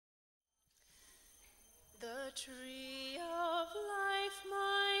The tree of life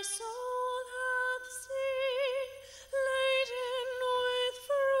my soul hath seen, laden with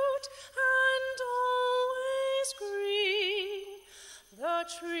fruit and always green. The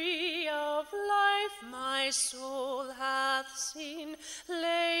tree of life my soul hath seen,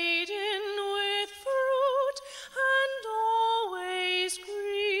 laden with fruit and always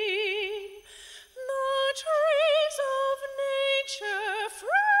green. The trees of nature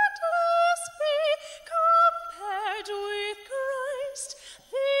fruitless be, compared with Christ,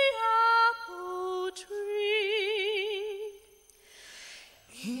 the apple tree.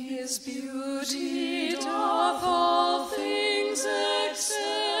 His beauty doth all things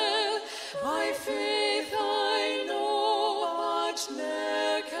excel, by faith I know, but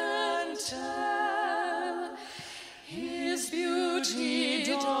ne'er can tell. His beauty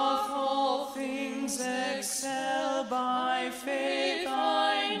doth all things excel, by faith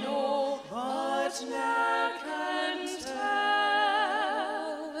I know, but ne'er can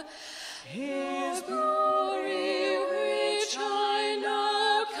tell. His glory which I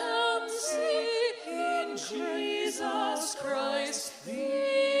now can see in Jesus Christ,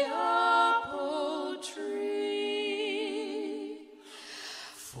 the apple tree.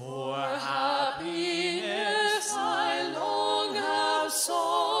 For happiness I long have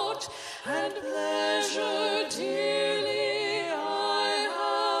sought, and pleasure dearly I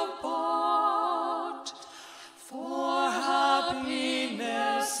have bought. For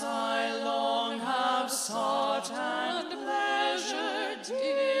happiness I long have sought, and pleasure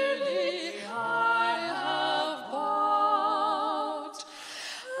dearly I have bought.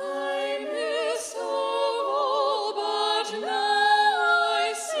 I missed of all, but now I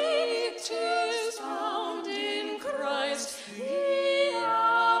see 'tis found in Christ, the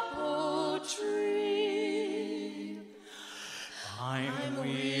apple tree. I'm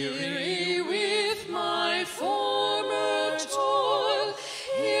weary with my former toil,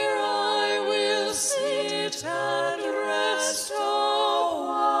 here I will sit and rest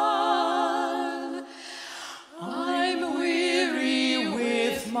awhile. I'm weary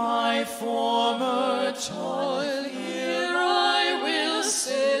with my former toil, here I will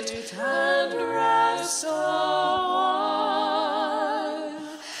sit and rest awhile.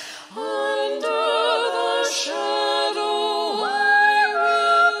 Under the shadow I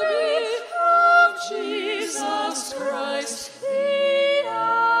will be of Jesus Christ, the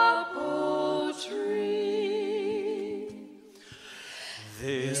apple tree.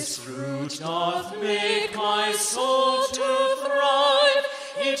 This fruit doth make my soul to thrive,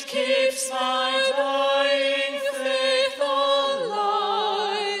 it keeps my